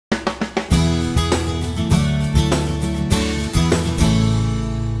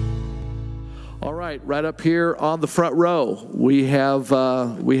right up here on the front row, we have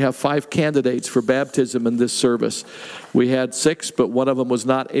 5 candidates for baptism in this service. We had 6, but one of them was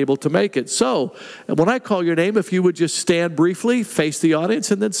not able to make it. So when I call your name, if you would just stand briefly, face the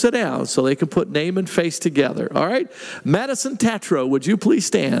audience, and then sit down so they can put name and face together. All right? Madison Tatro, would you please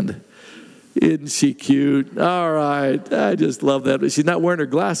stand? Isn't she cute? All right. I just love that. She's not wearing her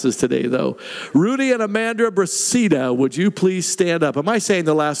glasses today, though. Rudy and Amanda Brasida, would you please stand up? Am I saying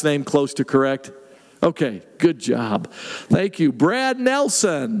the last name close to correct? Okay, good job. Thank you. Brad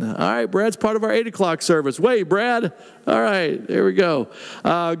Nelson. All right, Brad's part of our 8 o'clock service. Wait, Brad. All right, there we go.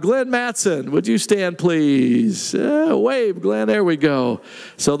 Glenn Matson, would you stand, please? Wave, Glenn. There we go.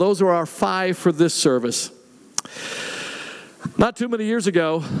 So those are our 5 for this service. Not too many years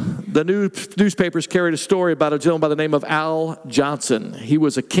ago, the newspapers carried a story about a gentleman by the name of Al Johnson. He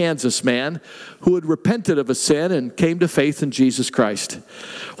was a Kansas man who had repented of a sin and came to faith in Jesus Christ.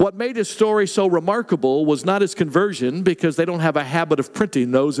 What made his story so remarkable was not his conversion, because they don't have a habit of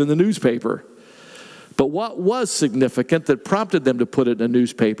printing those in the newspaper. But what was significant that prompted them to put it in a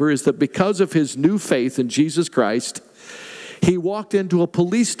newspaper is that because of his new faith in Jesus Christ, he walked into a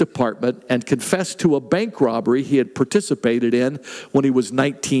police department and confessed to a bank robbery he had participated in when he was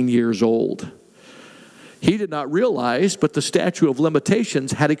 19 years old. He did not realize, but the statute of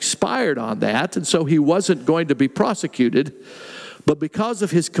limitations had expired on that, and so he wasn't going to be prosecuted. But because of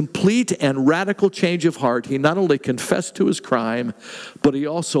his complete and radical change of heart, he not only confessed to his crime, but he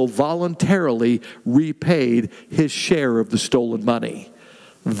also voluntarily repaid his share of the stolen money.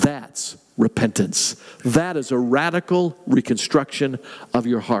 That's repentance. That is a radical reconstruction of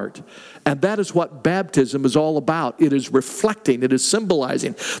your heart. And that is what baptism is all about. It is reflecting, it is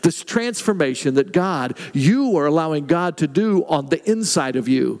symbolizing this transformation that you are allowing God to do on the inside of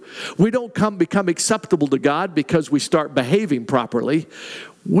you. We don't become acceptable to God because we start behaving properly.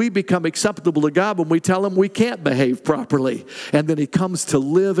 We become acceptable to God when we tell him we can't behave properly. And then he comes to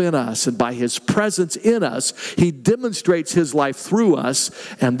live in us. And by his presence in us, he demonstrates his life through us.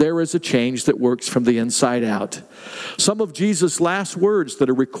 And there is a change that works from the inside out. Some of Jesus' last words that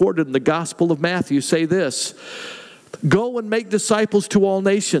are recorded in the Gospel of Matthew say this: "Go and make disciples to all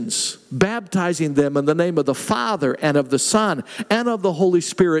nations, baptizing them in the name of the Father and of the Son and of the Holy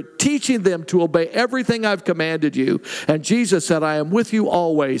Spirit, teaching them to obey everything I've commanded you." And Jesus said, "I am with you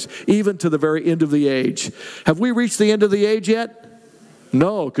always, even to the very end of the age." Have we reached the end of the age yet?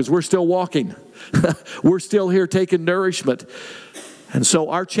 No, because we're still walking. We're still here taking nourishment. And so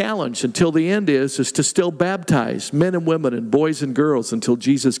our challenge until the end is to still baptize men and women and boys and girls until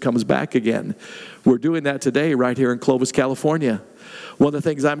Jesus comes back again. We're doing that today right here in Clovis, California. One of the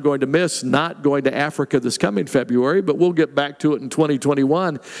things I'm going to miss, not going to Africa this coming February, but we'll get back to it in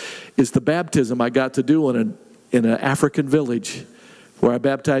 2021, is the baptism I got to do in an African village where I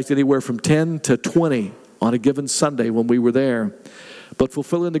baptized anywhere from 10 to 20 on a given Sunday when we were there. But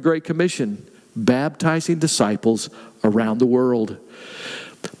fulfilling the Great Commission, baptizing disciples around the world.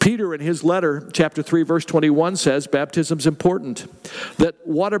 Peter, in his letter, chapter 3, verse 21, says baptism's important. That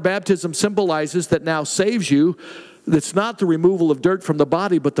water baptism symbolizes that now saves you. It's not the removal of dirt from the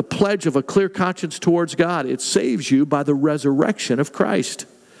body, but the pledge of a clear conscience towards God. It saves you by the resurrection of Christ.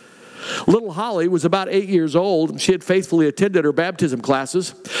 Little Holly was about 8 years old, and she had faithfully attended her baptism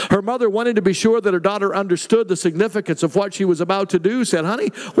classes. Her mother, wanting to be sure that her daughter understood the significance of what she was about to do, said, "Honey,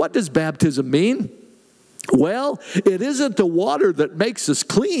 what does baptism mean?" "Well, it isn't the water that makes us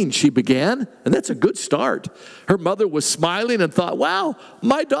clean," she began. And that's a good start. Her mother was smiling and thought, "Wow,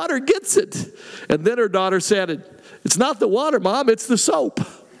 my daughter gets it." And then her daughter said, "It's not the water, Mom, it's the soap."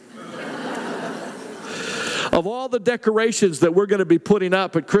 Of all the decorations that we're going to be putting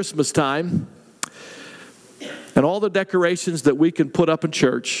up at Christmas time, and all the decorations that we can put up in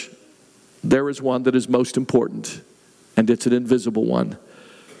church, there is one that is most important, and it's an invisible one,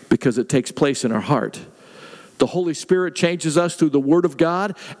 because it takes place in our heart. The Holy Spirit changes us through the Word of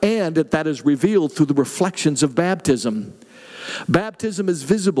God, and that is revealed through the reflections of baptism. Baptism is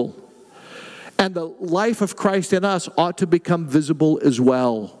visible, and the life of Christ in us ought to become visible as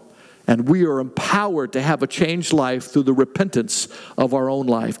well. And we are empowered to have a changed life through the repentance of our own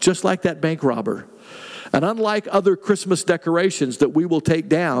life, just like that bank robber. And unlike other Christmas decorations that we will take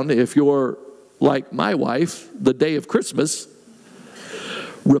down, if you're like my wife, the day of Christmas,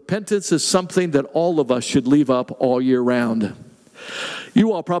 repentance is something that all of us should leave up all year round.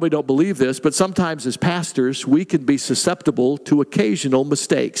 You all probably don't believe this, but sometimes as pastors, we can be susceptible to occasional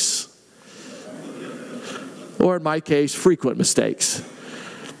mistakes. Or in my case, frequent mistakes.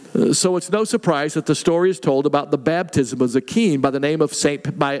 So it's no surprise that the story is told about the baptism of a king by the name of St.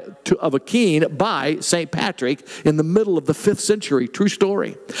 Patrick in the middle of the 5th century. True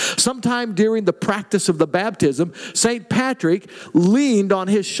story. Sometime during the practice of the baptism, St. Patrick leaned on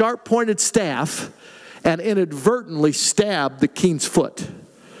his sharp-pointed staff and inadvertently stabbed the king's foot.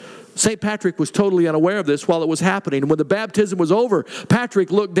 St. Patrick was totally unaware of this while it was happening. And when the baptism was over,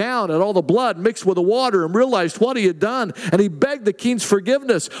 Patrick looked down at all the blood mixed with the water and realized what he had done. And he begged the king's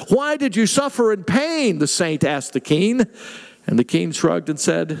forgiveness. "Why did you suffer in pain?" the saint asked the king. And the king shrugged and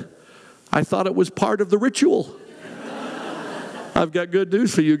said, "I thought it was part of the ritual." I've got good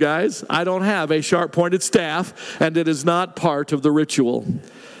news for you guys. I don't have a sharp-pointed staff, and it is not part of the ritual.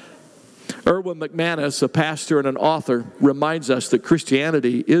 Erwin McManus, a pastor and an author, reminds us that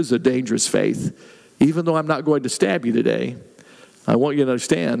Christianity is a dangerous faith. Even though I'm not going to stab you today, I want you to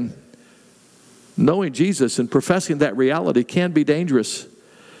understand, knowing Jesus and professing that reality can be dangerous.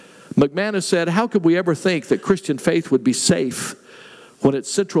 McManus said, "How could we ever think that Christian faith would be safe when its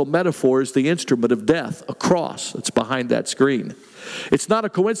central metaphor is the instrument of death, a cross that's behind that screen? It's not a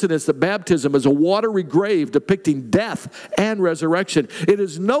coincidence that baptism is a watery grave depicting death and resurrection. It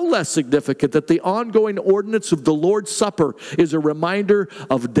is no less significant that the ongoing ordinance of the Lord's Supper is a reminder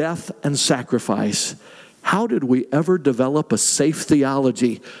of death and sacrifice. How did we ever develop a safe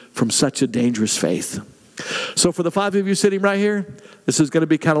theology from such a dangerous faith?" So for the 5 of you sitting right here, this is going to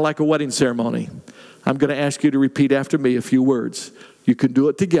be kind of like a wedding ceremony. I'm going to ask you to repeat after me a few words. You can do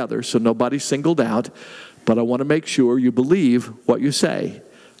it together so nobody's singled out. But I want to make sure you believe what you say.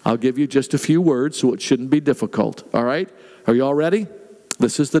 I'll give you just a few words, so it shouldn't be difficult. All right? Are you all ready?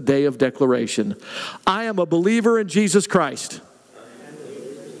 This is the day of declaration. I am a believer in Jesus Christ.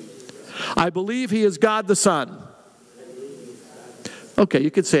 I believe He is God the Son. Okay, you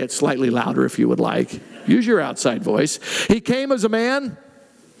could say it slightly louder if you would like. Use your outside voice. He came as a man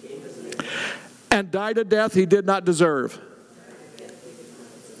and died a death He did not deserve,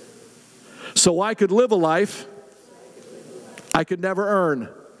 so I could live a life I could never earn.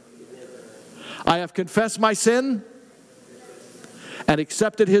 I have confessed my sin and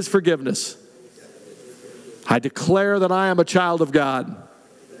accepted His forgiveness. I declare that I am a child of God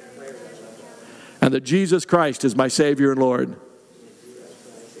and that Jesus Christ is my Savior and Lord.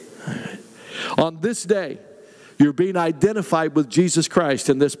 On this day, you're being identified with Jesus Christ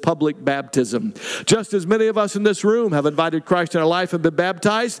in this public baptism. Just as many of us in this room have invited Christ in our life and been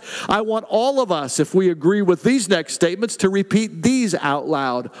baptized, I want all of us, if we agree with these next statements, to repeat these out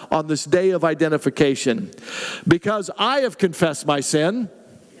loud on this day of identification. Because I have confessed my sin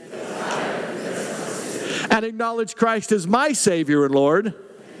and acknowledge Christ as my Savior and Lord,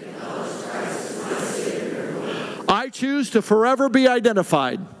 I choose to forever be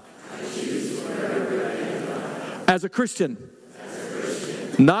identified as a Christian,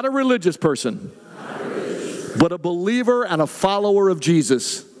 not a religious person, but a believer and a follower of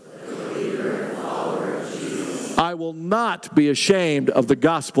Jesus. I will not be ashamed of the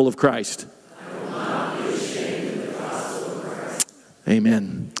gospel of Christ.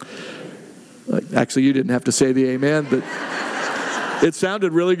 Amen. Actually, you didn't have to say the amen, but it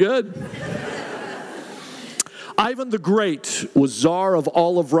sounded really good. Ivan the Great was Tsar of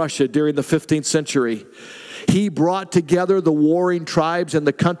all of Russia during the 15th century. He brought together the warring tribes in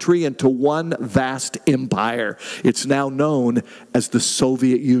the country into one vast empire. It's now known as the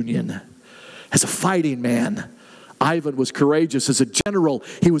Soviet Union. As a fighting man, Ivan was courageous. As a general,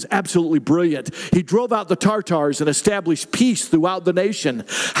 he was absolutely brilliant. He drove out the Tartars and established peace throughout the nation.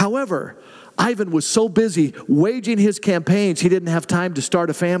 However, Ivan was so busy waging his campaigns, he didn't have time to start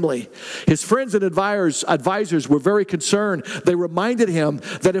a family. His friends and advisors were very concerned. They reminded him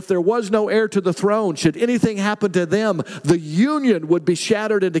that if there was no heir to the throne, should anything happen to them, the union would be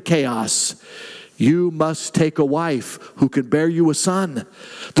shattered into chaos. You must take a wife who can bear you a son.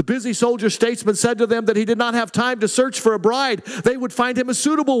 The busy soldier statesman said to them that he did not have time to search for a bride. They would find him a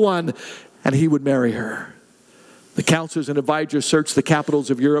suitable one, and he would marry her. The counselors and advisors searched the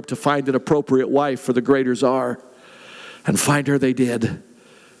capitals of Europe to find an appropriate wife for the greater Tsar. And find her they did.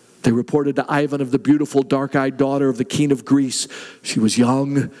 They reported to Ivan of the beautiful dark-eyed daughter of the king of Greece. She was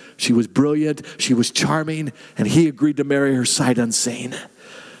young, she was brilliant, she was charming, and he agreed to marry her sight unseen.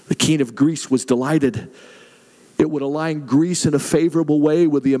 The king of Greece was delighted. It would align Greece in a favorable way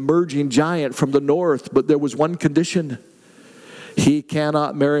with the emerging giant from the north, but there was one condition. He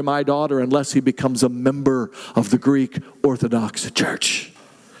cannot marry my daughter unless he becomes a member of the Greek Orthodox Church.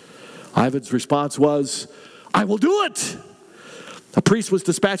 Ivan's response was, I will do it. A priest was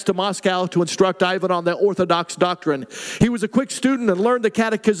dispatched to Moscow to instruct Ivan on the Orthodox doctrine. He was a quick student and learned the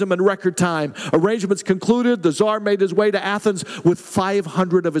catechism in record time. Arrangements concluded. The Tsar made his way to Athens with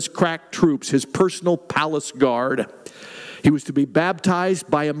 500 of his crack troops, his personal palace guard. He was to be baptized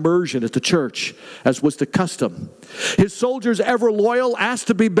by immersion at the church, as was the custom. His soldiers, ever loyal, asked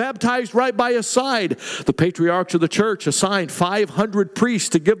to be baptized right by his side. The patriarchs of the church assigned 500 priests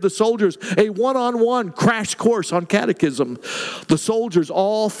to give the soldiers a one-on-one crash course on catechism. The soldiers,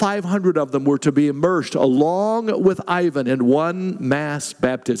 all 500 of them, were to be immersed along with Ivan in one mass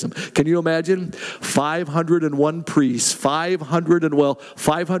baptism. Can you imagine? 501 priests,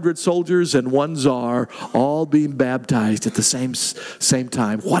 500 soldiers and one czar, all being baptized at the same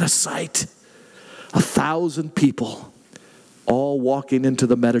time. What a sight! 1,000 people all walking into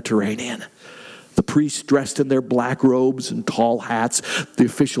the Mediterranean. The priests dressed in their black robes and tall hats, the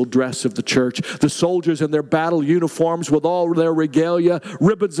official dress of the church. The soldiers in their battle uniforms with all their regalia,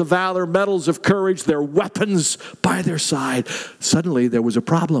 ribbons of valor, medals of courage, their weapons by their side. Suddenly there was a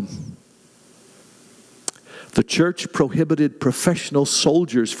problem. The church prohibited professional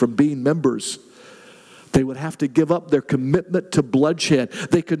soldiers from being members. They would have to give up their commitment to bloodshed.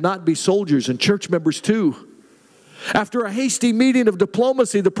 They could not be soldiers and church members too. After a hasty meeting of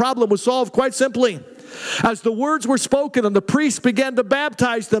diplomacy, the problem was solved quite simply. As the words were spoken and the priests began to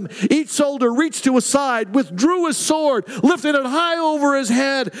baptize them, each soldier reached to his side, withdrew his sword, lifted it high over his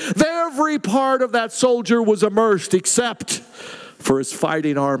head. Every part of that soldier was immersed except for his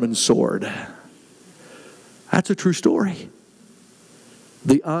fighting arm and sword. That's a true story.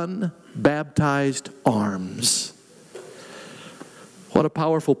 The unbaptized arms. What a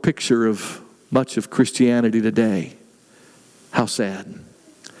powerful picture of much of Christianity today. How sad.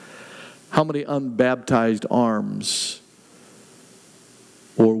 How many unbaptized arms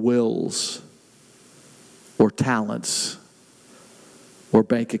or wills or talents or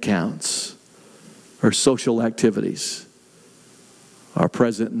bank accounts or social activities are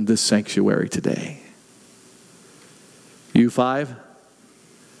present in this sanctuary today? You 5,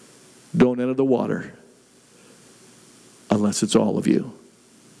 don't enter the water unless it's all of you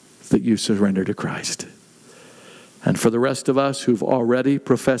that you surrender to Christ. And for the rest of us who've already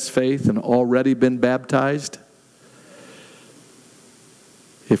professed faith and already been baptized,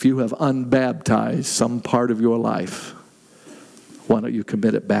 if you have unbaptized some part of your life, why don't you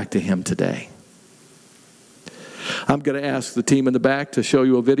commit it back to Him today? I'm going to ask the team in the back to show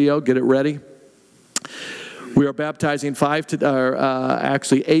you a video. Get it ready. We are baptizing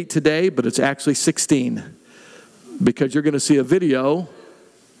 8 today, but it's actually 16. Because you're going to see a video.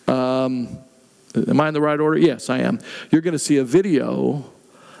 Am I in the right order? Yes, I am. You're going to see a video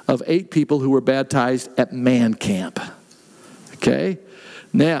of 8 people who were baptized at man camp. Okay?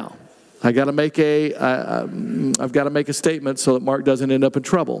 Now, I've got to make a statement so that Mark doesn't end up in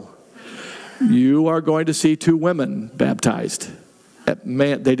trouble. You are going to see 2 women baptized at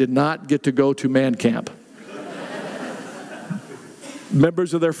man. They did not get to go to man camp.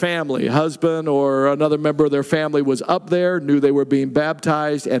 Members of their family, husband or another member of their family was up there, knew they were being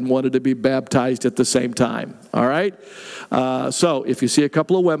baptized, and wanted to be baptized at the same time. All right? So if you see a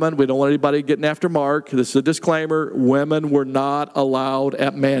couple of women, we don't want anybody getting after Mark. This is a disclaimer. Women were not allowed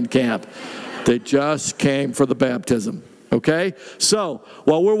at man camp. They just came for the baptism. Okay? So,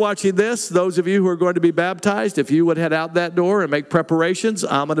 while we're watching this, those of you who are going to be baptized, if you would head out that door and make preparations,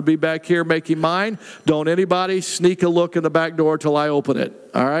 I'm going to be back here making mine. Don't anybody sneak a look in the back door till I open it.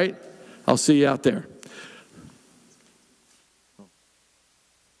 All right? I'll see you out there.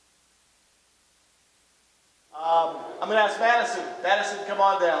 I'm going to ask Madison. Madison, come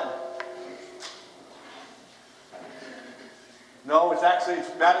on down. No, it's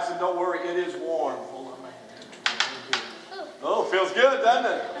Madison, don't worry, it is warm. Hold on, man. Oh, feels good,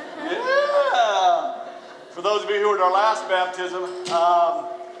 doesn't it? Yeah. For those of you who were at our last baptism,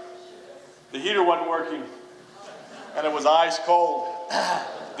 the heater wasn't working, and it was ice cold.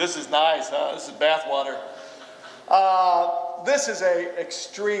 This is nice, huh? This is bath water. This is an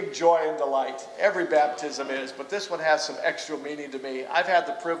extreme joy and delight. Every baptism is, but this one has some extra meaning to me. I've had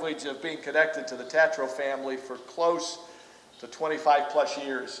the privilege of being connected to the Tatro family for close to 25 plus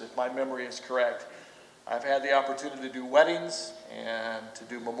years, if my memory is correct. I've had the opportunity to do weddings and to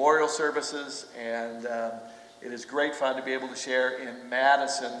do memorial services, and it is great fun to be able to share in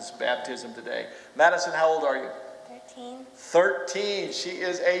Madison's baptism today. Madison, how old are you? 13. 13. She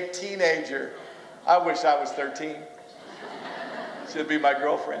is a teenager. I wish I was 13. She'd be my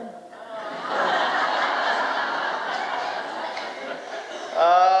girlfriend.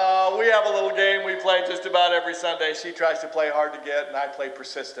 we have a little game we play just about every Sunday. She tries to play hard to get, and I play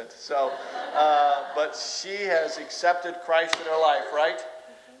persistent. So, but she has accepted Christ in her life, right?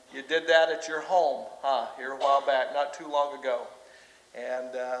 You did that at your home, here a while back, not too long ago.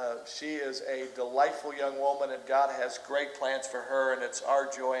 And she is a delightful young woman, and God has great plans for her, and it's our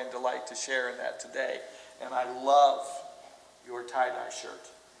joy and delight to share in that today. And I love your tie-dye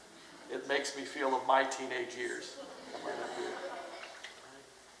shirt. It makes me feel of my teenage years. Come right up here.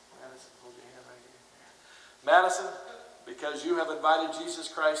 Madison, hold your hand right here. Madison, because you have invited Jesus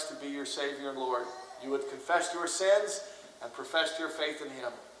Christ to be your Savior and Lord, you have confessed your sins and professed your faith in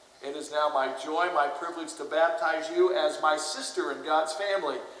Him. It is now my joy, my privilege to baptize you as my sister in God's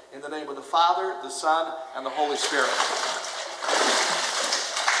family, in the name of the Father, the Son, and the Holy Spirit.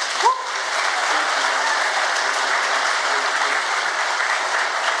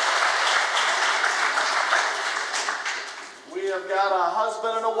 We have got a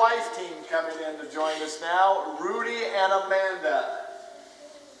husband and a wife team coming in to join us now, Rudy and Amanda.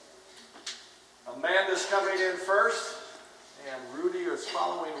 Amanda's coming in first. And Rudy is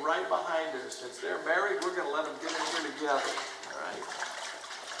following right behind her. Since they're married, we're going to let them get in here together. All right.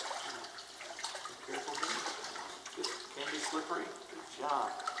 Be careful here. Can't be slippery. Good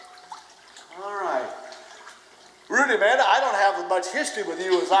job. All right. Rudy, man, I don't have as much history with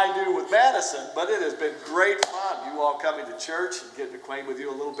you as I do with Madison, but it has been great fun. You all coming to church and getting acquainted with you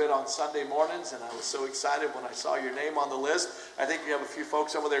a little bit on Sunday mornings, and I was so excited when I saw your name on the list. I think you have a few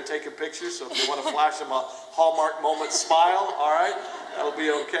folks over there taking pictures, so if you want to flash them a Hallmark moment smile, all right, that'll be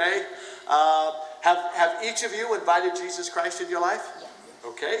okay. Have each of you invited Jesus Christ in your life? Yes.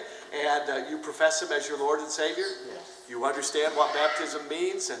 Okay, and you profess Him as your Lord and Savior? Yes. You understand what baptism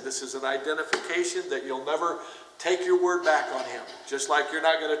means, and this is an identification that you'll never take your word back on Him. Just like you're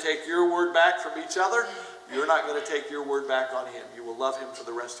not going to take your word back from each other, you're not going to take your word back on Him. You will love Him for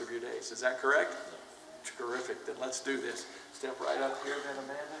the rest of your days. Is that correct? Yes. Terrific. Then let's do this. Step right up here then,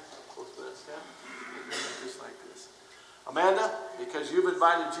 Amanda. Close to that step. Just like this. Amanda, because you've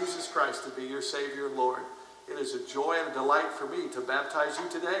invited Jesus Christ to be your Savior and Lord, it is a joy and a delight for me to baptize you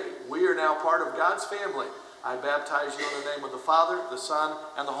today. We are now part of God's family. I baptize you in the name of the Father, the Son,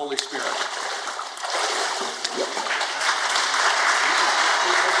 and the Holy Spirit.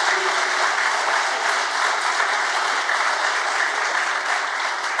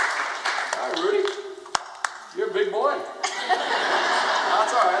 All right, Rudy, you're a big boy.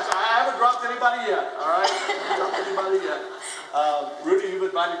 That's all right. I haven't dropped anybody yet, all right? I haven't dropped anybody yet. Rudy, you've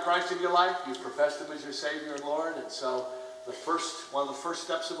invited Christ into your life. You've professed Him as your Savior and Lord, and so one of the first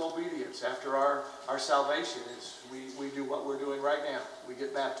steps of obedience after our salvation is we do what we're doing right now. We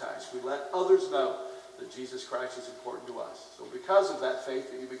get baptized. We let others know that Jesus Christ is important to us. So because of that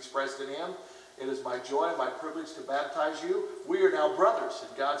faith that you've expressed in Him, it is my joy and my privilege to baptize you. We are now brothers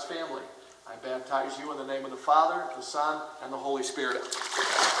in God's family. I baptize you in the name of the Father, the Son, and the Holy Spirit.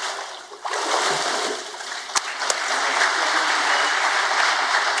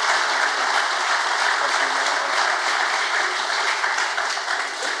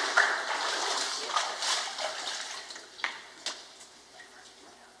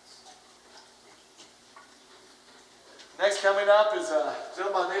 Next coming up is a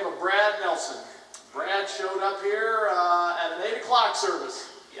gentleman by the name of Brad Nelson. Brad showed up here at an 8 o'clock service.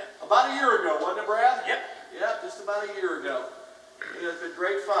 Yeah. About a year ago, wasn't it, Brad? Yep. Yep, just about a year ago. It has been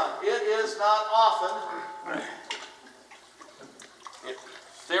great fun. It is not often.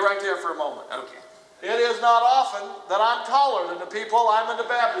 Stay right there for a moment. Okay. It is not often that I'm taller than the people I'm in the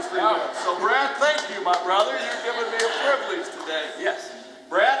baptistry with. So, Brad, thank you, my brother. You've given me a privilege today. Yes.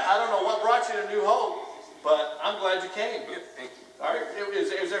 Brad, I don't know what brought you to New Hope, but I'm glad you came. Yeah, thank you. All right.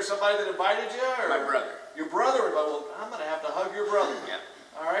 Is there somebody that invited you? Or? My brother. Your brother? Well, I'm going to have to hug your brother. Yeah.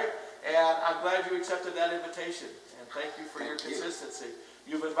 All right. And I'm glad you accepted that invitation. And thank you for your consistency.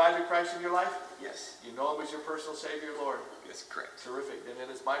 You've invited Christ in your life? Yes. You know Him as your personal Savior, Lord? Yes, correct. Terrific. And it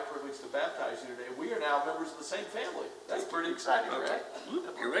is my privilege to baptize you today. We are now members of the same family. That's pretty exciting, right?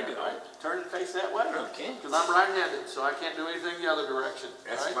 You're ready. All right. Turn and face that way. Okay. Because I'm right-handed, so I can't do anything the other direction.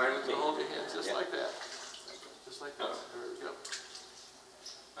 That's fine with me. So hold your hands just like that. Just like that. There we go.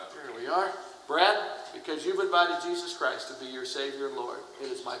 There we are. Brad, because you've invited Jesus Christ to be your Savior and Lord,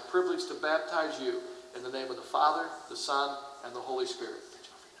 it is my privilege to baptize you in the name of the Father, the Son, and the Holy Spirit.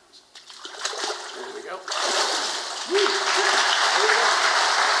 There we go.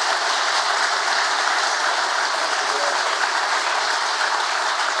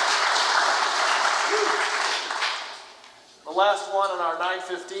 The last one in our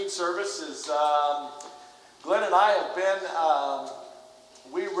 9:15 service is Glenn and I have been,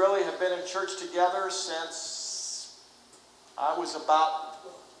 we really have been in church together since I was about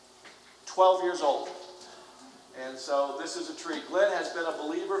 12 years old. And so this is a treat. Glenn has been a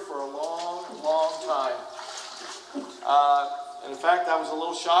believer for a long, long time. And in fact, I was a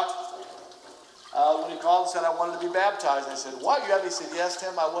little shocked when he called and said I wanted to be baptized. I said, what? You have? He said, yes,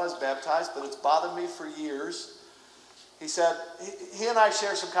 Tim, I was baptized, but it's bothered me for years. He said, he and I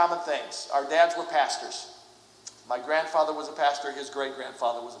share some common things. Our dads were pastors. My grandfather was a pastor. His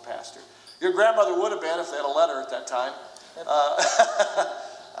great-grandfather was a pastor. Your grandmother would have been if they had a letter at that time.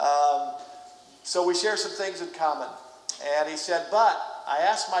 So we share some things in common. And he said, but I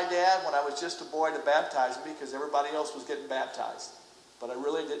asked my dad when I was just a boy to baptize me because everybody else was getting baptized. But I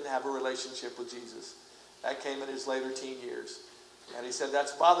really didn't have a relationship with Jesus. That came in his later teen years. And he said,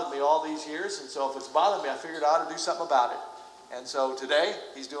 that's bothered me all these years. And so if it's bothered me, I figured I ought to do something about it. And so today,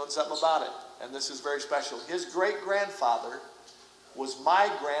 he's doing something about it. And this is very special. His great-grandfather was my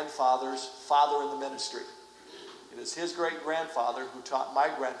grandfather's father in the ministry. It is his great-grandfather who taught my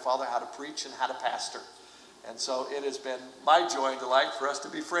grandfather how to preach and how to pastor. And so it has been my joy and delight for us to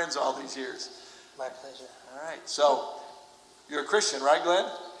be friends all these years. My pleasure. All right. So you're a Christian, right, Glenn?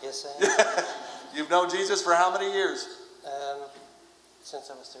 Yes, I am. You've known Jesus for how many years? Since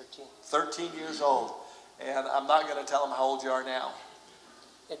I was 13. 13 years old. And I'm not going to tell him how old you are now.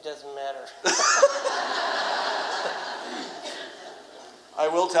 It doesn't matter. I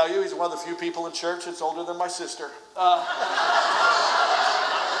will tell you, he's one of the few people in church that's older than my sister.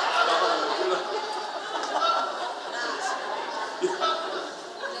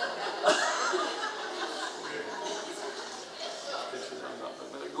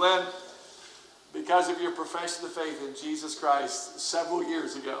 Glenn, because of your profession of faith in Jesus Christ several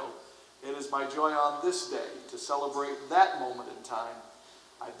years ago, it is my joy on this day to celebrate that moment in time.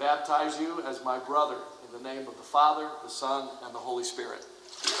 I baptize you as my brother in the name of the Father, the Son, and the Holy Spirit.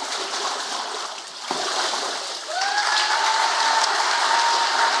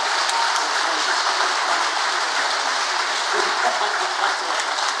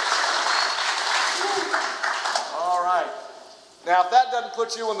 All right. Now, if that doesn't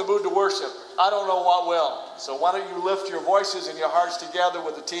put you in the mood to worship, I don't know what will. So why don't you lift your voices and your hearts together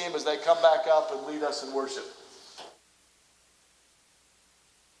with the team as they come back up and lead us in worship.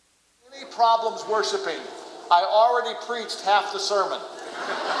 Any problems worshiping? I already preached half the sermon.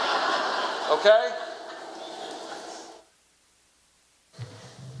 Okay?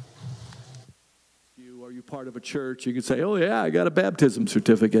 Are you part of a church? You can say, oh yeah, I got a baptism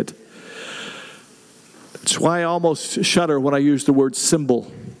certificate. That's why I almost shudder when I use the word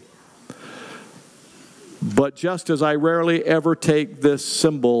symbol. But just as I rarely ever take this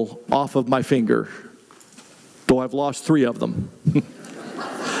symbol off of my finger, though I've lost 3 of them.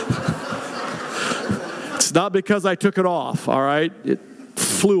 It's not because I took it off, all right? It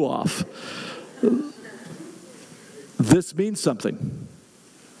flew off. This means something.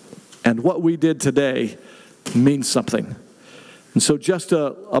 And what we did today means something. And so just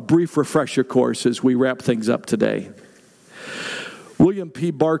a brief refresher course as we wrap things up today. William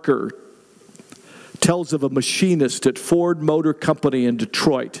P. Barker tells of a machinist at Ford Motor Company in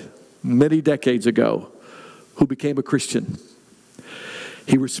Detroit many decades ago who became a Christian.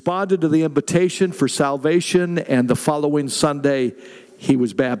 He responded to the invitation for salvation, and the following Sunday, he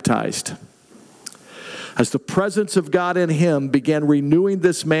was baptized. As the presence of God in him began renewing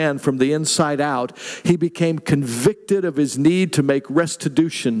this man from the inside out, he became convicted of his need to make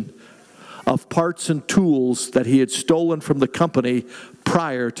restitution of parts and tools that he had stolen from the company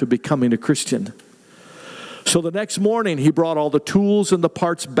prior to becoming a Christian. So the next morning, he brought all the tools and the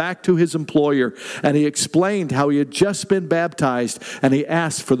parts back to his employer, and he explained how he had just been baptized, and he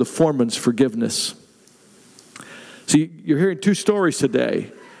asked for the foreman's forgiveness. See, you're hearing 2 stories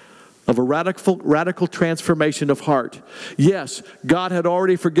today of a radical transformation of heart. Yes, God had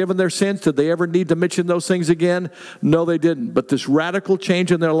already forgiven their sins. Did they ever need to mention those things again? No, they didn't. But this radical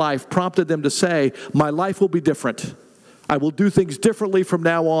change in their life prompted them to say, my life will be different. I will do things differently from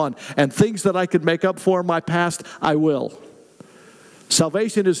now on. And things that I could make up for in my past, I will.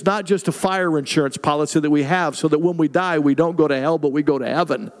 Salvation is not just a fire insurance policy that we have so that when we die, we don't go to hell, but we go to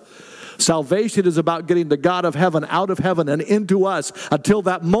heaven. Salvation is about getting the God of heaven out of heaven and into us until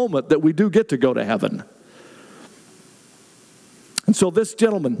that moment that we do get to go to heaven. And so this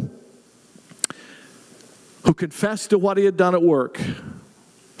gentleman who confessed to what he had done at work,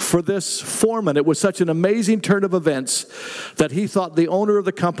 for this foreman, it was such an amazing turn of events that he thought the owner of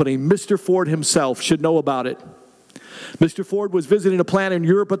the company, Mr. Ford himself, should know about it. Mr. Ford was visiting a plant in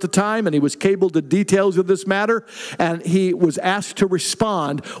Europe at the time, and he was cabled to details of this matter, and he was asked to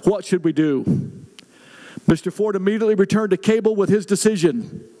respond, what should we do? Mr. Ford immediately returned to Cable with his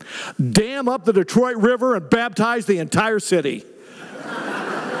decision. Dam up the Detroit River and baptize the entire city.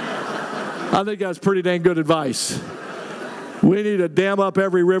 I think that's pretty dang good advice. We need to dam up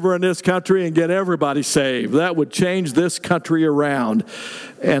every river in this country and get everybody saved. That would change this country around,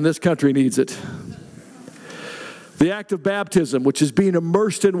 and this country needs it. The act of baptism, which is being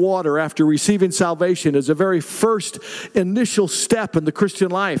immersed in water after receiving salvation, is a very first initial step in the Christian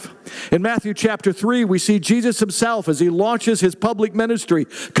life. In Matthew chapter 3, we see Jesus himself as he launches his public ministry,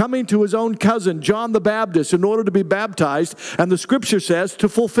 coming to his own cousin, John the Baptist, in order to be baptized, and the scripture says, to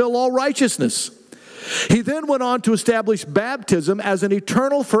fulfill all righteousness. He then went on to establish baptism as an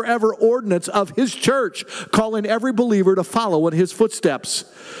eternal forever ordinance of his church, calling every believer to follow in his footsteps.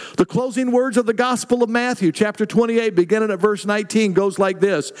 The closing words of the Gospel of Matthew, chapter 28, beginning at verse 19, goes like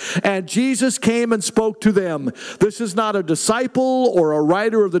this. And Jesus came and spoke to them. This is not a disciple or a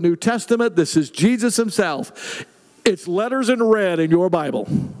writer of the New Testament. This is Jesus himself. It's letters in red in your Bible.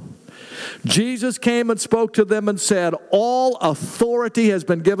 Jesus came and spoke to them and said, all authority has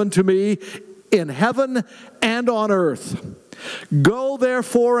been given to me in heaven and on earth. Go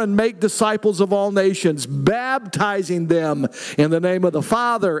therefore and make disciples of all nations, baptizing them in the name of the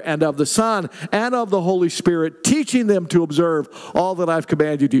Father and of the Son and of the Holy Spirit, teaching them to observe all that I've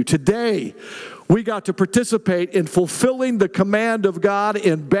commanded you. Today, we got to participate in fulfilling the command of God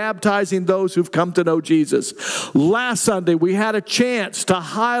in baptizing those who've come to know Jesus. Last Sunday, we had a chance to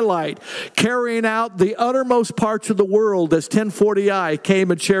highlight carrying out the uttermost parts of the world as 1040i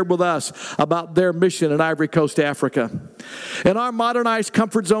came and shared with us about their mission in Ivory Coast, Africa. In our modernized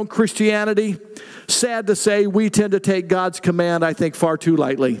comfort zone Christianity, sad to say, we tend to take God's command, I think, far too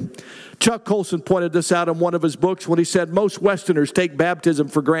lightly. Chuck Colson pointed this out in one of his books when he said most Westerners take baptism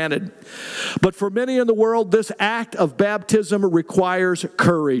for granted. But for many in the world, this act of baptism requires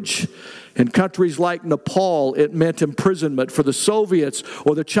courage. In countries like Nepal, it meant imprisonment. For the Soviets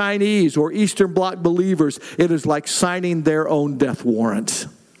or the Chinese or Eastern Bloc believers, it is like signing their own death warrant.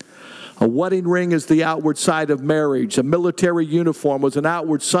 A wedding ring is the outward side of marriage. A military uniform was an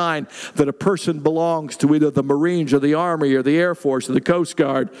outward sign that a person belongs to either the Marines or the Army or the Air Force or the Coast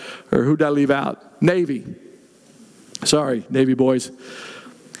Guard, or who did I leave out? Navy. Sorry, Navy boys.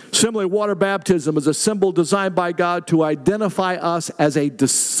 Similarly, water baptism is a symbol designed by God to identify us as a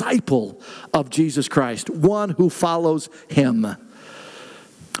disciple of Jesus Christ, one who follows him.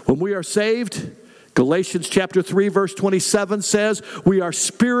 When we are saved, Galatians chapter 3 verse 27 says we are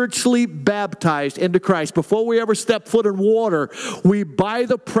spiritually baptized into Christ. Before we ever step foot in water, we, by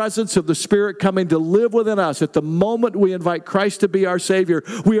the presence of the Spirit coming to live within us, at the moment we invite Christ to be our Savior,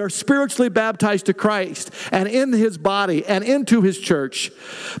 we are spiritually baptized to Christ and in his body and into his church.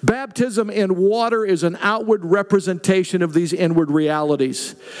 Baptism in water is an outward representation of these inward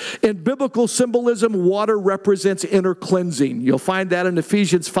realities. In biblical symbolism, water represents inner cleansing. You'll find that in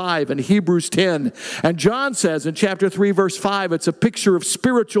Ephesians 5 and Hebrews 10. And John says in chapter 3, verse 5, it's a picture of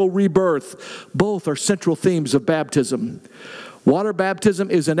spiritual rebirth. Both are central themes of baptism. Water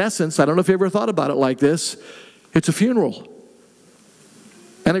baptism is, in essence, I don't know if you ever thought about it like this, it's a funeral.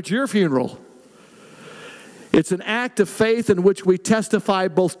 And it's your funeral. It's an act of faith in which we testify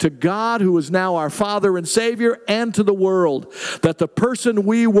both to God, who is now our Father and Savior, and to the world, that the person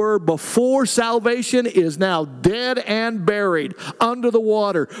we were before salvation is now dead and buried under the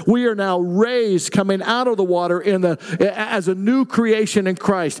water. We are now raised, coming out of the water as a new creation in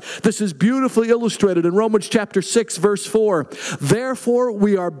Christ. This is beautifully illustrated in Romans chapter 6, verse 4. Therefore,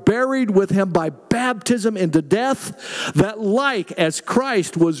 we are buried with him by baptism into death, that like as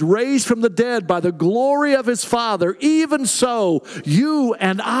Christ was raised from the dead by the glory of his Father, even so you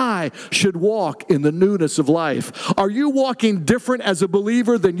and I should walk in the newness of life. Are you walking different as a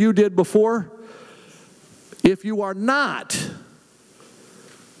believer than you did before? If you are not,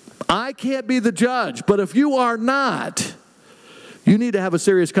 I can't be the judge, but if you are not, you need to have a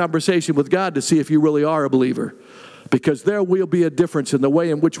serious conversation with God to see if you really are a believer. Because there will be a difference in the way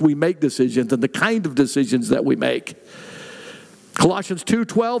in which we make decisions and the kind of decisions that we make. Colossians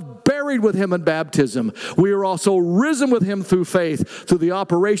 2:12, buried with him in baptism. We are also risen with him through faith, through the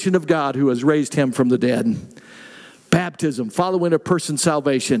operation of God who has raised him from the dead. Baptism, following a person's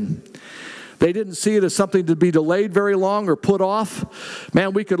salvation. They didn't see it as something to be delayed very long or put off.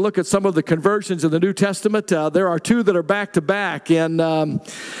 Man, we could look at some of the conversions in the New Testament. There are two that are back to back.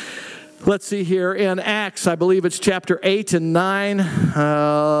 Let's see here, in Acts, I believe it's chapter 8 and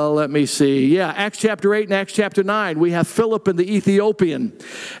 9. Let me see. Yeah, Acts chapter 8 and Acts chapter 9. We have Philip and the Ethiopian.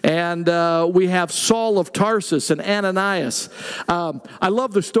 And we have Saul of Tarsus and Ananias. I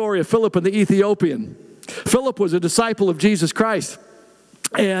love the story of Philip and the Ethiopian. Philip was a disciple of Jesus Christ.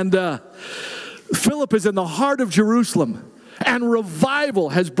 And Philip is in the heart of Jerusalem. And revival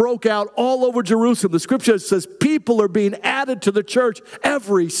has broke out all over Jerusalem. The scripture says people are being added to the church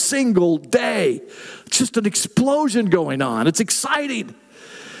every single day. It's just an explosion going on. It's exciting.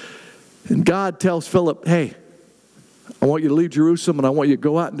 And God tells Philip, hey, I want you to leave Jerusalem and I want you to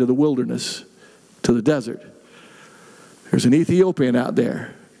go out into the wilderness, to the desert. There's an Ethiopian out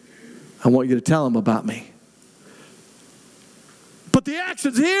there. I want you to tell him about me. But the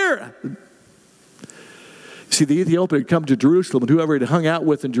action's here. See, the Ethiopian had come to Jerusalem, and whoever he hung out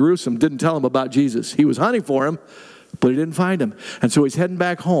with in Jerusalem didn't tell him about Jesus. He was hunting for him, but he didn't find him. And so he's heading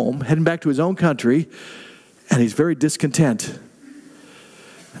back home, heading back to his own country, and he's very discontent.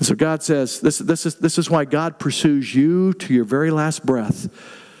 And so God says, this is why God pursues you to your very last breath.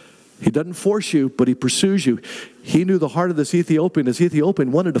 He doesn't force you, but he pursues you. He knew the heart of this Ethiopian. This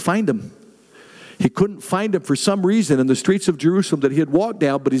Ethiopian wanted to find him. He couldn't find him for some reason in the streets of Jerusalem that he had walked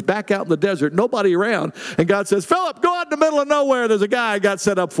down, but he's back out in the desert, nobody around. And God says, Philip, go out in the middle of nowhere. There's a guy I got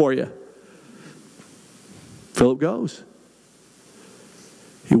set up for you. Philip goes.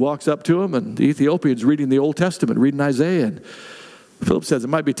 He walks up to him, and the Ethiopian's reading the Old Testament, reading Isaiah. And Philip says, it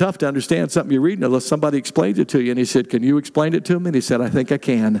might be tough to understand something you're reading unless somebody explains it to you. And he said, can you explain it to him? And he said, I think I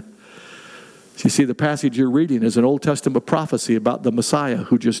can. You see, the passage you're reading is an Old Testament prophecy about the Messiah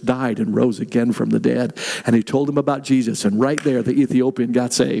who just died and rose again from the dead. And he told him about Jesus, and right there the Ethiopian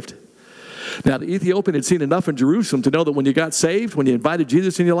got saved. Now, the Ethiopian had seen enough in Jerusalem to know that when you got saved, when you invited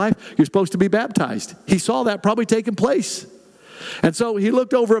Jesus in your life, you're supposed to be baptized. He saw that probably taking place. And so he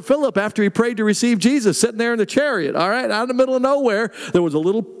looked over at Philip after he prayed to receive Jesus, sitting there in the chariot, all right, out in the middle of nowhere. There was a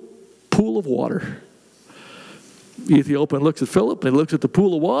little pool of water. The Ethiopian looks at Philip, and he looks at the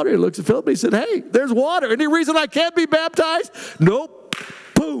pool of water, he looks at Philip, and he said, hey, there's water. Any reason I can't be baptized? Nope.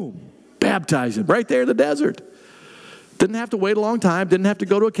 Boom. Baptize him right there in the desert. Didn't have to wait a long time. Didn't have to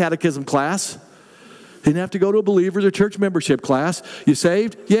go to a catechism class. Didn't have to go to a believers or church membership class. You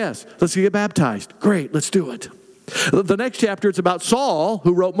saved? Yes. Let's get baptized. Great. Let's do it. The next chapter, it's about Saul,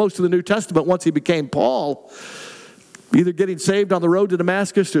 who wrote most of the New Testament once he became Paul. Either getting saved on the road to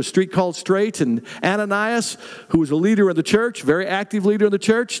Damascus to a street called Straight, and Ananias, who was a leader in the church, very active leader in the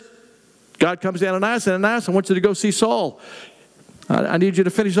church. God comes to Ananias, Ananias, I want you to go see Saul. I need you to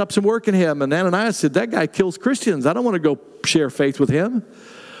finish up some work in him. And Ananias said, that guy kills Christians. I don't want to go share faith with him.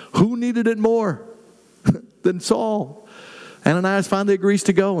 Who needed it more than Saul? Ananias finally agrees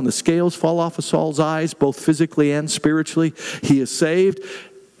to go, and the scales fall off of Saul's eyes, both physically and spiritually. He is saved,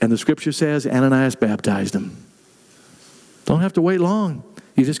 and the scripture says Ananias baptized him. Don't have to wait long.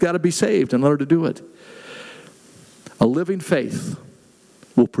 You just got to be saved in order to do it. A living faith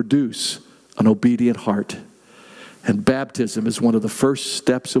will produce an obedient heart. And baptism is one of the first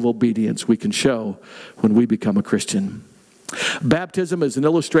steps of obedience we can show when we become a Christian. Baptism is an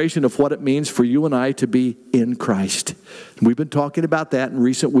illustration of what it means for you and I to be in Christ. We've been talking about that in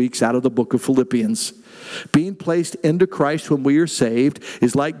recent weeks out of the book of Philippians. Being placed into Christ when we are saved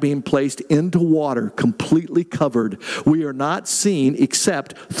is like being placed into water, completely covered. We are not seen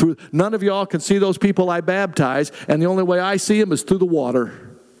except through, none of y'all can see those people I baptize, and the only way I see them is through the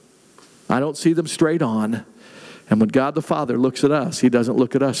water. I don't see them straight on. And when God the Father looks at us, he doesn't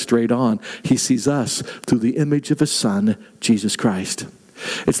look at us straight on. He sees us through the image of his Son, Jesus Christ.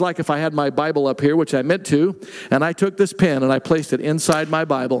 It's like if I had my Bible up here, which I meant to, and I took this pen and I placed it inside my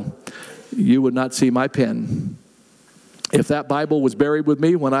Bible. You would not see my pen. If that Bible was buried with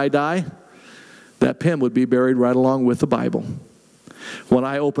me when I die, that pen would be buried right along with the Bible. When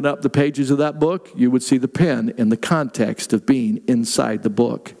I open up the pages of that book, you would see the pen in the context of being inside the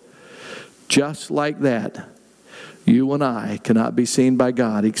book. Just like that, you and I cannot be seen by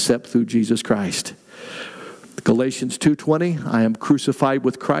God except through Jesus Christ. Galatians 2:20, I am crucified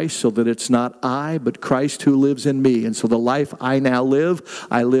with Christ so that it's not I, but Christ who lives in me. And so the life I now live,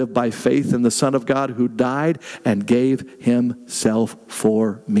 I live by faith in the Son of God who died and gave himself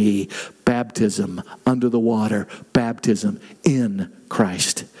for me. Baptism under the water, baptism in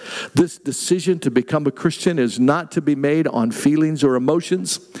Christ. This decision to become a Christian is not to be made on feelings or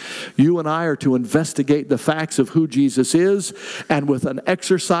emotions. You and I are to investigate the facts of who Jesus is, and with an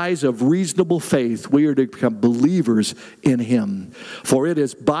exercise of reasonable faith, we are to become believers in him. For it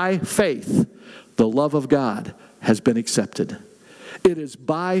is by faith the love of God has been accepted. It is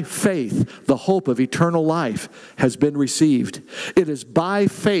by faith the hope of eternal life has been received. It is by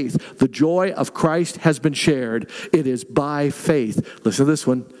faith the joy of Christ has been shared. It is by faith. Listen to this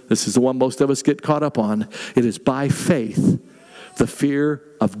one. This is the one most of us get caught up on. It is by faith the fear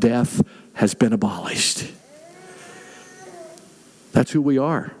of death has been abolished. That's who we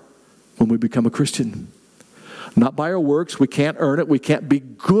are when we become a Christian. Not by our works. We can't earn it. We can't be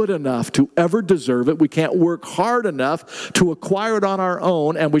good enough to ever deserve it. We can't work hard enough to acquire it on our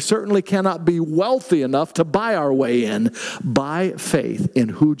own. And we certainly cannot be wealthy enough to buy our way in. By faith in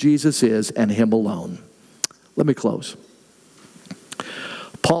who Jesus is and Him alone. Let me close.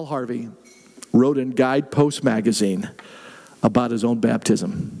 Paul Harvey wrote in Guidepost magazine about his own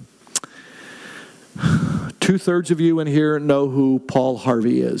baptism. 2/3 of you in here know who Paul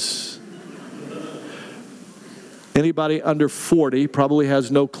Harvey is. Anybody under 40 probably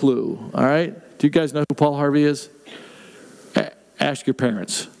has no clue, all right? Do you guys know who Paul Harvey is? Ask your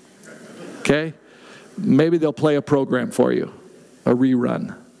parents, okay? Maybe they'll play a program for you, a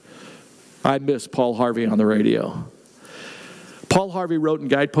rerun. I miss Paul Harvey on the radio. Paul Harvey wrote in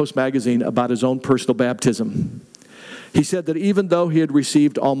Guidepost magazine about his own personal baptism. He said that even though he had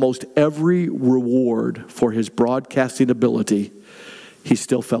received almost every reward for his broadcasting ability, he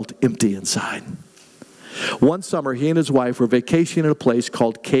still felt empty inside. One summer, he and his wife were vacationing at a place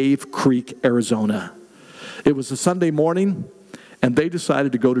called Cave Creek, Arizona. It was a Sunday morning, and they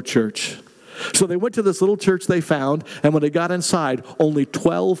decided to go to church. So they went to this little church they found, and when they got inside, only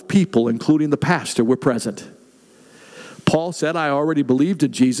 12 people, including the pastor, were present. Paul said, I already believed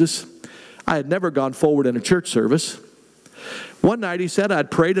in Jesus. I had never gone forward in a church service. One night, he said,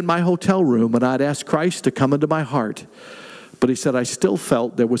 I'd prayed in my hotel room, and I'd asked Christ to come into my heart. But he said, I still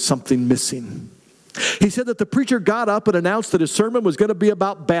felt there was something missing. He said that the preacher got up and announced that his sermon was going to be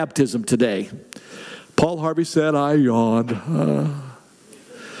about baptism today. Paul Harvey said, I yawned.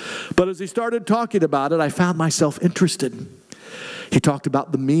 But as he started talking about it, I found myself interested. He talked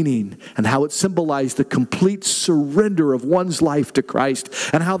about the meaning and how it symbolized the complete surrender of one's life to Christ,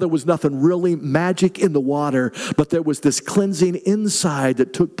 and how there was nothing really magic in the water, but there was this cleansing inside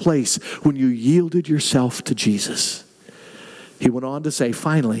that took place when you yielded yourself to Jesus. He went on to say,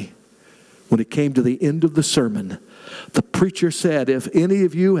 finally, when it came to the end of the sermon, the preacher said, if any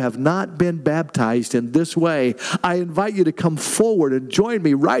of you have not been baptized in this way, I invite you to come forward and join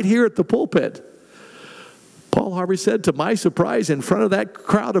me right here at the pulpit. Paul Harvey said, to my surprise, in front of that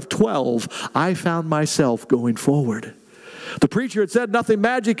crowd of 12, I found myself going forward. The preacher had said nothing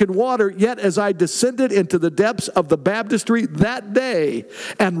magic in water, yet as I descended into the depths of the baptistry that day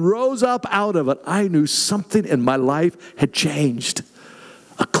and rose up out of it, I knew something in my life had changed.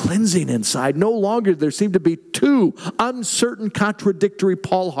 A cleansing inside. No longer there seemed to be two uncertain, contradictory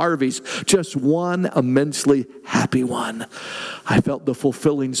Paul Harveys, just one immensely happy one. I felt the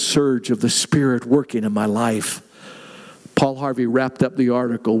fulfilling surge of the Spirit working in my life. Paul Harvey wrapped up the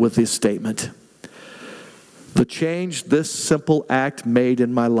article with this statement. The change this simple act made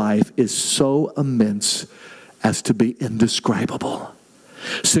in my life is so immense as to be indescribable.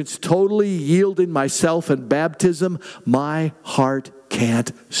 Since totally yielding myself in baptism, my heart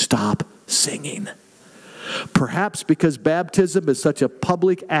can't stop singing. Perhaps because baptism is such a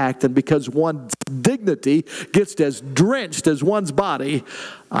public act and because one's dignity gets as drenched as one's body,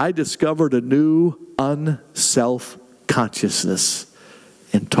 I discovered a new unself-consciousness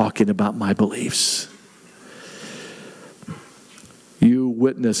in talking about my beliefs. You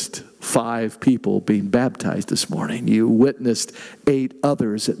witnessed 5 people being baptized this morning. You witnessed 8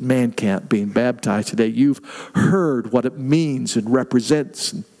 others at Man Camp being baptized today. You've heard what it means and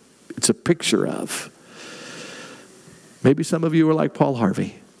represents. It's a picture of. Maybe some of you are like Paul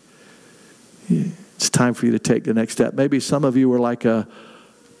Harvey. It's time for you to take the next step. Maybe some of you are like a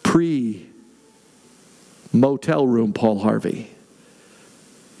pre-motel room Paul Harvey.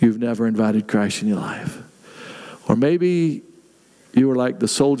 You've never invited Christ in your life. Or maybe you are like the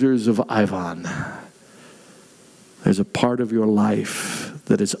soldiers of Ivan. There's a part of your life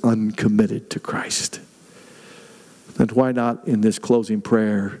that is uncommitted to Christ. Then why not, in this closing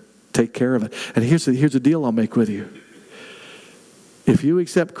prayer, take care of it? And here's the deal I'll make with you. If you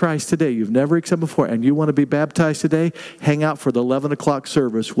accept Christ today, you've never accepted before, and you want to be baptized today, hang out for the 11 o'clock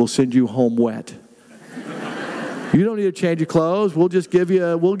service. We'll send you home wet. You don't need to change your clothes. We'll just give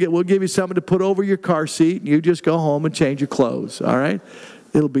you we'll give you something to put over your car seat, and you just go home and change your clothes. All right?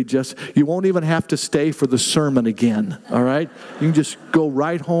 It'll be just, you won't even have to stay for the sermon again. All right? You can just go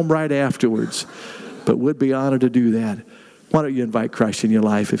right home right afterwards. But we'd be honored to do that. Why don't you invite Christ in your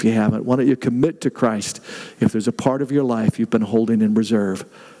life if you haven't? Why don't you commit to Christ if there's a part of your life you've been holding in reserve?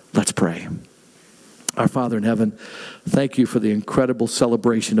 Let's pray. Our Father in heaven, thank you for the incredible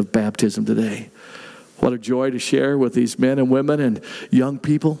celebration of baptism today. What a joy to share with these men and women and young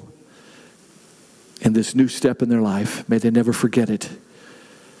people in this new step in their life. May they never forget it.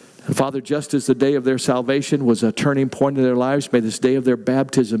 And Father, just as the day of their salvation was a turning point in their lives, may this day of their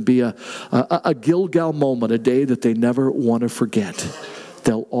baptism be a Gilgal moment, a day that they never want to forget.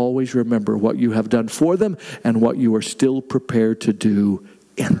 they'll always remember what you have done for them and what you are still prepared to do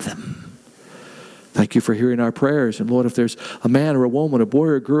in them. Thank you for hearing our prayers. And Lord, if there's a man or a woman, a boy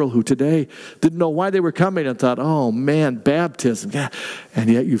or a girl who today didn't know why they were coming and thought, oh man, baptism, yeah, and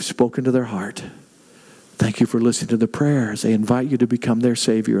yet you've spoken to their heart. Thank you for listening to the prayers. They invite you to become their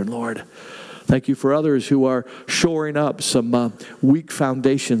Savior and Lord. Thank you for others who are shoring up some weak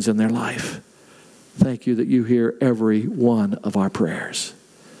foundations in their life. Thank you that you hear every one of our prayers.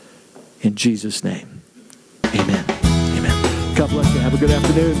 In Jesus' name, amen. Amen. God bless you. Have a good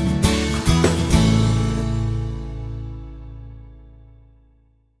afternoon.